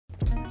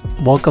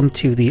Welcome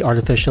to the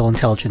Artificial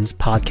Intelligence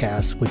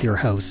Podcast with your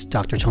host,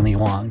 Dr. Tony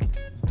Wong.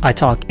 I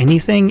talk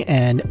anything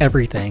and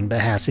everything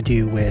that has to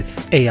do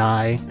with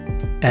AI,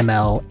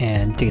 ML,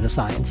 and data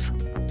science.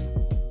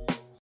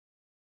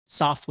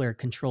 Software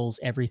controls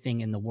everything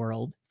in the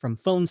world, from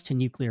phones to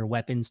nuclear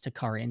weapons to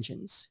car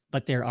engines.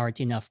 But there aren't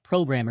enough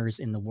programmers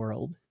in the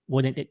world.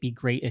 Wouldn't it be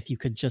great if you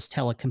could just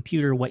tell a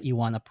computer what you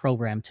want a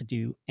program to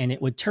do, and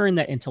it would turn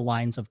that into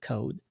lines of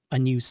code? A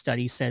new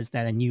study says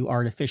that a new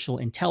artificial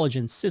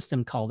intelligence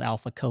system called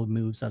AlphaCode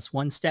moves us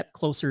one step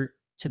closer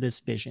to this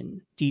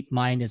vision.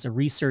 DeepMind is a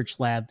research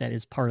lab that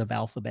is part of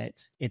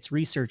Alphabet. Its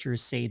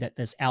researchers say that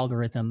this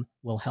algorithm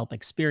will help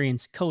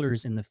experienced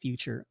coders in the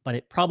future, but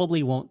it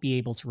probably won't be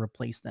able to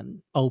replace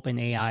them.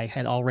 OpenAI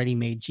had already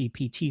made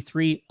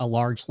GPT-3 a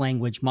large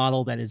language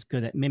model that is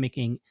good at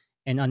mimicking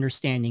and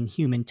understanding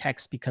human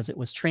text because it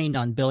was trained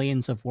on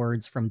billions of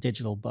words from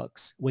digital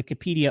books,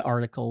 Wikipedia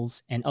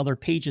articles, and other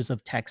pages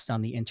of text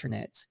on the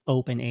internet.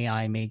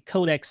 OpenAI made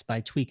Codex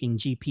by tweaking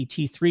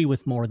GPT-3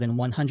 with more than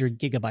 100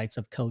 gigabytes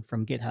of code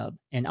from GitHub,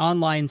 an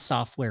online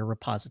software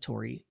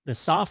repository. The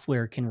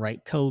software can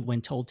write code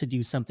when told to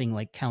do something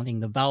like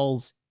counting the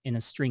vowels in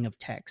a string of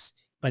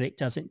text, but it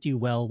doesn't do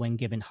well when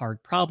given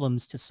hard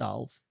problems to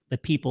solve. The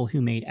people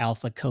who made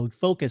AlphaCode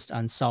focused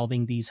on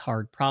solving these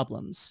hard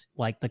problems.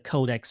 Like the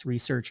Codex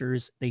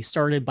researchers, they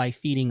started by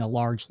feeding a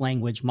large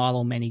language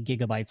model many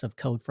gigabytes of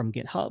code from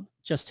GitHub,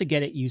 just to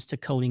get it used to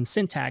coding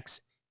syntax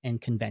and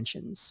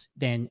conventions.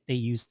 Then they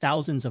used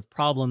thousands of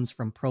problems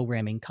from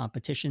programming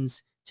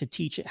competitions to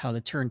teach it how to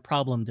turn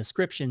problem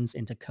descriptions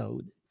into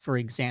code. For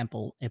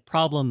example, a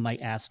problem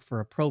might ask for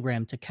a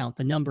program to count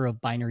the number of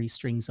binary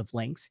strings of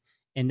length,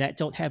 and that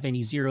don't have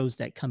any zeros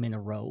that come in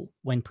a row.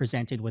 When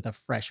presented with a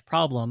fresh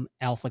problem,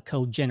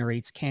 AlphaCode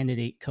generates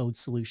candidate code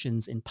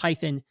solutions in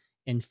Python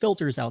and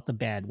filters out the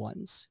bad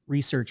ones.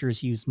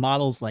 Researchers use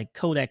models like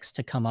Codex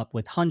to come up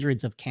with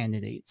hundreds of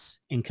candidates.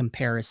 In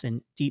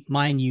comparison,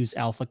 DeepMind used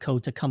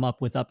AlphaCode to come up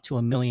with up to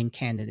 1 million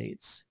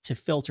candidates. To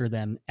filter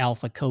them,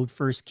 AlphaCode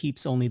first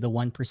keeps only the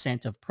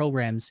 1% of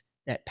programs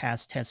that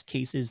pass test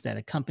cases that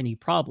accompany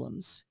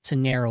problems. To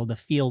narrow the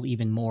field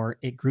even more,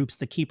 it groups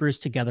the keepers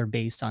together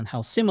based on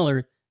how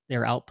similar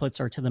their outputs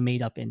are to the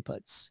made-up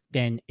inputs.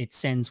 Then it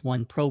sends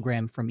one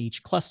program from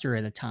each cluster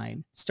at a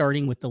time,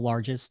 starting with the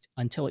largest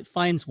until it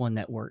finds one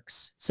that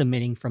works.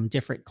 Submitting from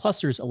different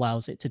clusters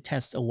allows it to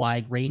test a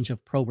wide range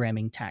of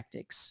programming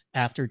tactics.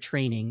 After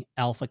training,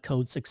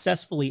 AlphaCode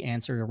successfully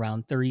answered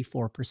around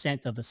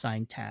 34% of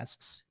assigned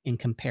tasks. In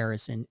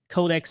comparison,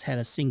 Codex had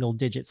a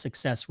single-digit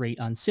success rate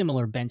on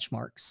similar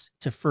benchmarks.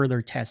 To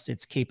further test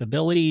its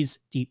capabilities,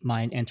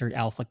 DeepMind entered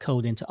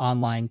AlphaCode into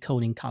online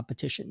coding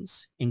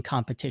competitions. In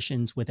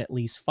competitions with at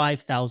least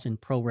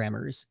 5,000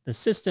 programmers, the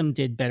system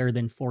did better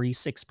than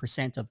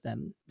 46% of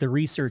them. The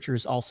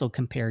researchers also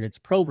compared its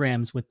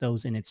programs with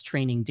those in its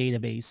training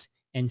database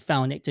and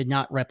found it did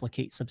not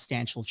replicate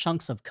substantial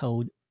chunks of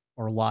code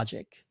or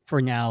logic.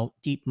 For now,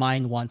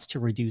 DeepMind wants to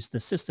reduce the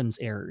system's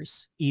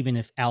errors. Even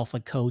if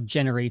AlphaCode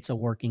generates a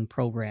working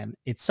program,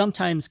 it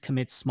sometimes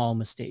commits small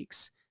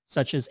mistakes,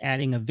 such as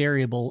adding a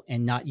variable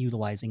and not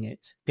utilizing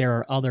it. There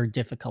are other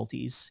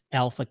difficulties.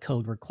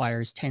 AlphaCode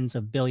requires tens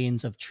of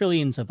billions of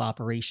trillions of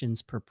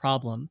operations per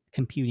problem,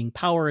 computing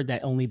power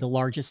that only the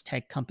largest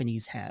tech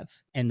companies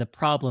have. And the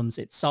problems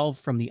it solved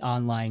from the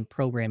online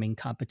programming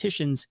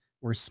competitions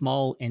were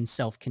small and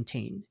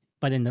self-contained.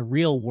 But in the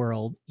real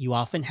world, you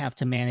often have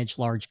to manage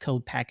large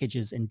code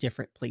packages in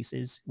different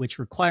places, which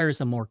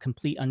requires a more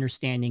complete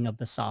understanding of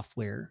the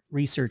software.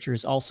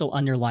 Researchers also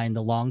underline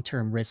the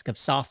long-term risk of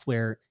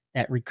software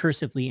that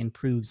recursively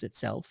improves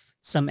itself.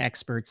 Some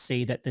experts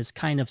say that this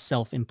kind of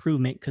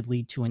self-improvement could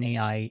lead to an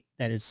AI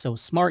that is so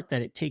smart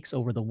that it takes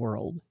over the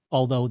world.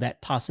 Although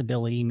that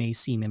possibility may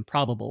seem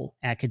improbable,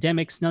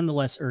 academics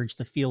nonetheless urge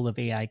the field of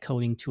AI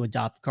coding to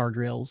adopt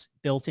guardrails,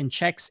 built-in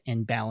checks,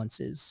 and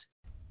balances.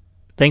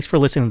 Thanks for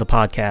listening to the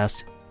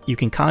podcast. You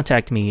can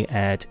contact me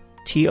at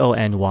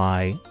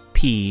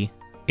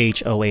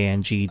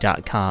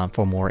tonyphoang.com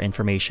for more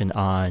information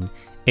on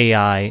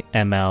AI,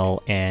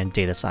 ML, and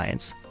data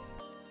science.